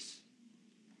his grace.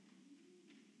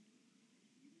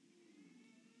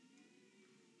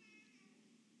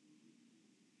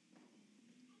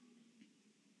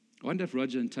 I wonder if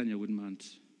Roger and Tanya wouldn't mind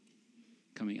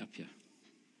coming up here.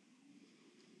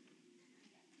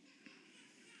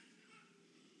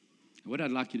 What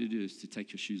I'd like you to do is to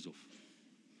take your shoes off.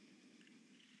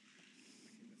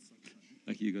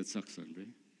 Like you got socks on, bro.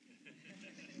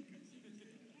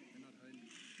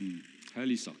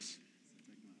 Holy socks.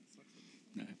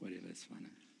 No, whatever, that's fine.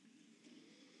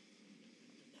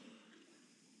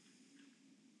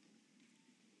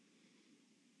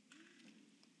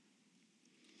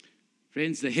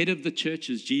 Friends, the head of the church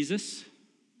is Jesus,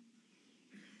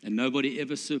 and nobody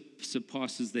ever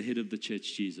surpasses the head of the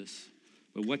church, Jesus.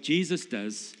 But what Jesus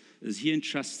does is he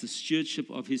entrusts the stewardship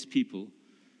of his people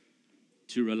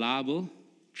to reliable,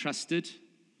 trusted,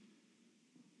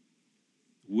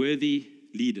 worthy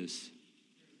leaders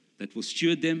that will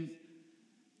steward them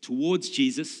towards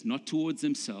Jesus, not towards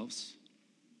themselves,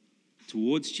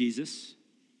 towards Jesus,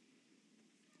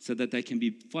 so that they can be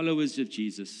followers of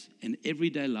Jesus in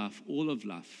everyday life, all of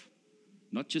life,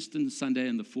 not just on Sunday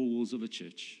in the four walls of a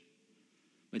church.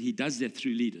 But he does that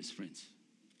through leaders, friends.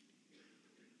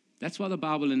 That's why the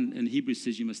Bible in Hebrews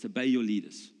says you must obey your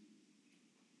leaders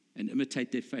and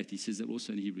imitate their faith. He says that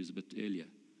also in Hebrews a bit earlier.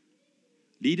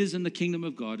 Leaders in the kingdom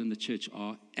of God and the church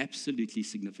are absolutely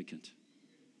significant.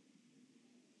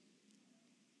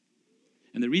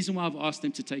 And the reason why I've asked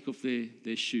them to take off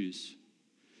their shoes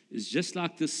is just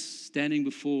like this standing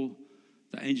before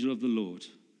the angel of the Lord.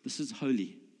 This is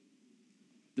holy.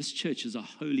 This church is a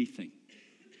holy thing.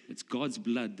 It's God's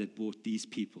blood that bought these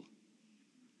people.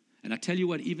 And I tell you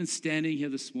what, even standing here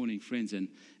this morning, friends, and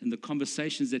the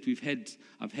conversations that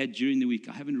I've had during the week,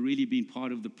 I haven't really been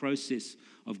part of the process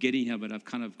of getting here, but I've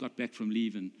kind of got back from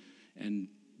leave and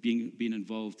been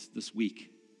involved this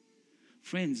week.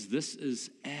 Friends, this is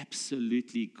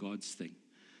absolutely God's thing.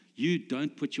 You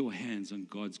don't put your hands on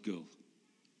God's girl.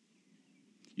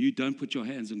 You don't put your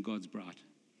hands on God's bride.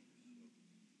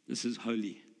 This is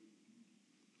holy.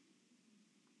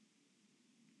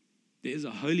 There is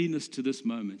a holiness to this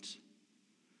moment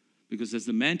Because as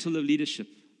the mantle of leadership,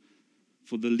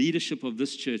 for the leadership of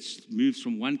this church moves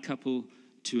from one couple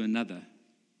to another,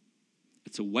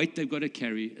 it's a weight they've got to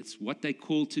carry. It's what they're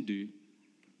called to do.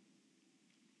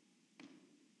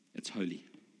 It's holy.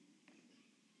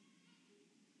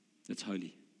 It's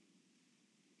holy.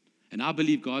 And I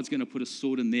believe God's going to put a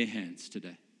sword in their hands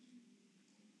today.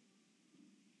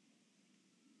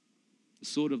 The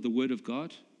sword of the Word of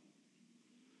God.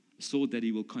 A sword that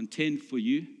He will contend for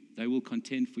you. They will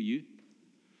contend for you.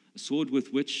 A sword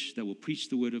with which they will preach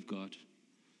the Word of God.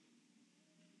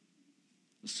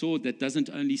 A sword that doesn't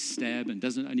only stab and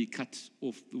doesn't only cut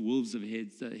off the wolves of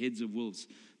heads of wolves,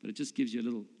 but it just gives you a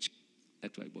little,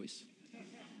 that way, boys.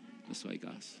 This way,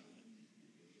 guys.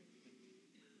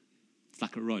 It's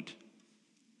like a rod.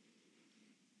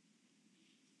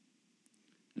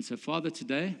 And so, Father,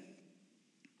 today,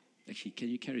 actually, can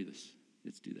you carry this?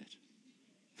 Let's do that.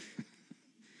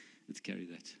 Let's carry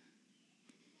that.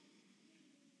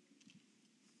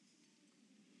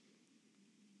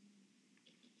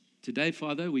 Today,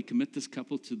 Father, we commit this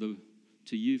couple to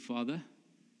you, Father,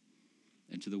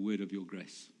 and to the word of your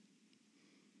grace.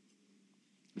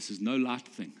 This is no light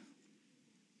thing.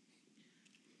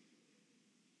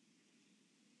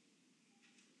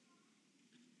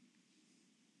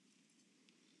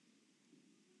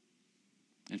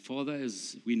 And Father,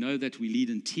 as we know that we lead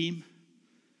in team,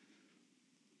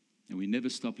 and we never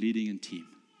stop leading in team.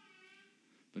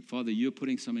 But Father, you're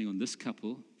putting something on this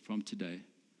couple from today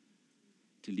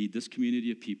to lead this community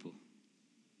of people.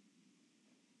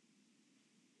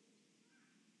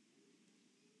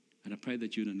 And I pray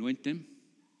that you would anoint them.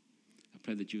 I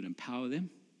pray that you would empower them.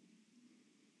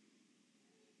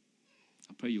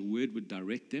 I pray your word would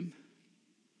direct them.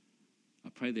 I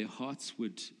pray their hearts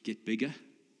would get bigger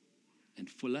and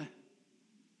fuller.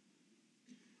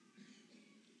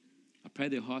 I pray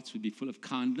their hearts would be full of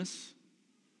kindness.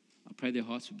 I pray their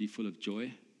hearts would be full of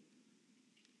joy.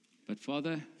 But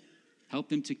Father, help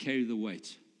them to carry the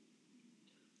weight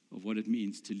of what it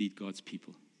means to lead God's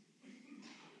people.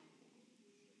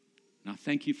 And I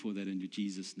thank you for that in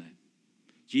Jesus' name.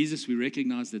 Jesus, we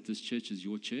recognize that this church is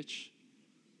your church.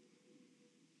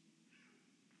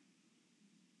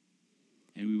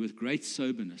 And we, with great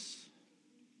soberness,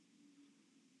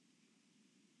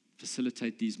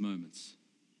 facilitate these moments.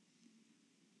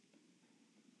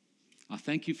 I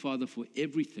thank you, Father, for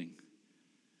everything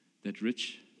that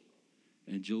Rich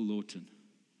and Jill Lawton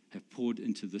have poured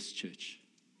into this church.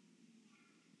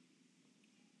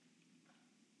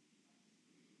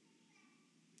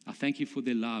 I thank you for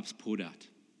their lives poured out.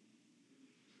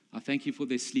 I thank you for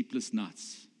their sleepless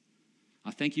nights.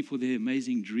 I thank you for their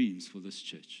amazing dreams for this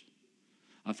church.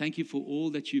 I thank you for all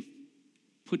that you've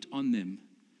put on them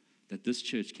that this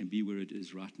church can be where it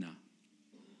is right now.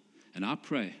 And I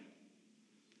pray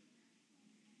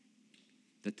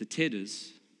that the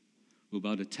Tedders will be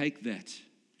able to take that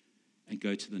and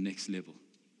go to the next level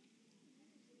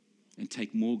and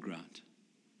take more ground.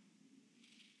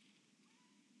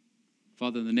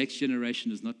 Father, the next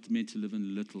generation is not meant to live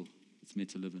in little, it's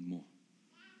meant to live in more.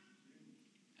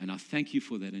 And I thank you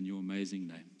for that in your amazing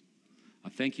name. I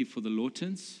thank you for the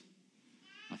Lawtons.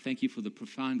 I thank you for the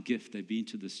profound gift they've been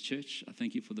to this church. I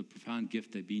thank you for the profound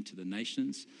gift they've been to the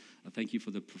nations. I thank you for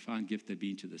the profound gift they've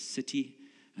been to the city.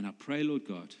 And I pray, Lord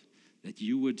God, that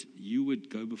you would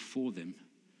go before them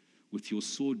with your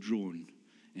sword drawn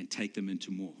and take them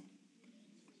into more.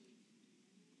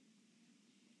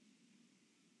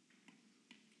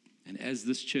 And as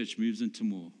this church moves into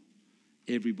more,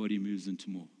 everybody moves into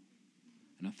more.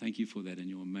 And I thank you for that in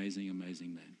your amazing,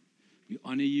 amazing name. We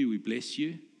honor you. We bless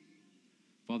you.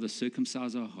 Father,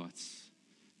 circumcise our hearts.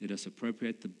 Let us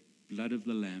appropriate the blood of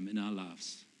the Lamb in our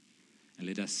lives. And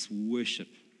let us worship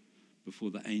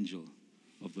before the angel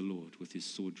of the Lord with his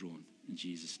sword drawn. In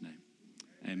Jesus' name.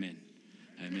 Amen.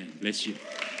 Amen. Bless you.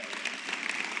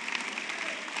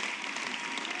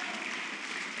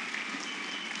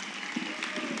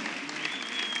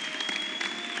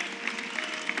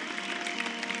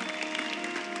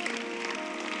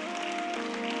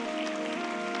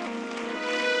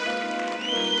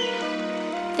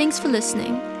 Thanks for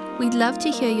listening. We'd love to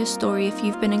hear your story if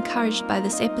you've been encouraged by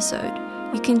this episode.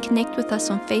 You can connect with us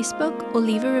on Facebook or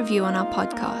leave a review on our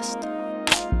podcast.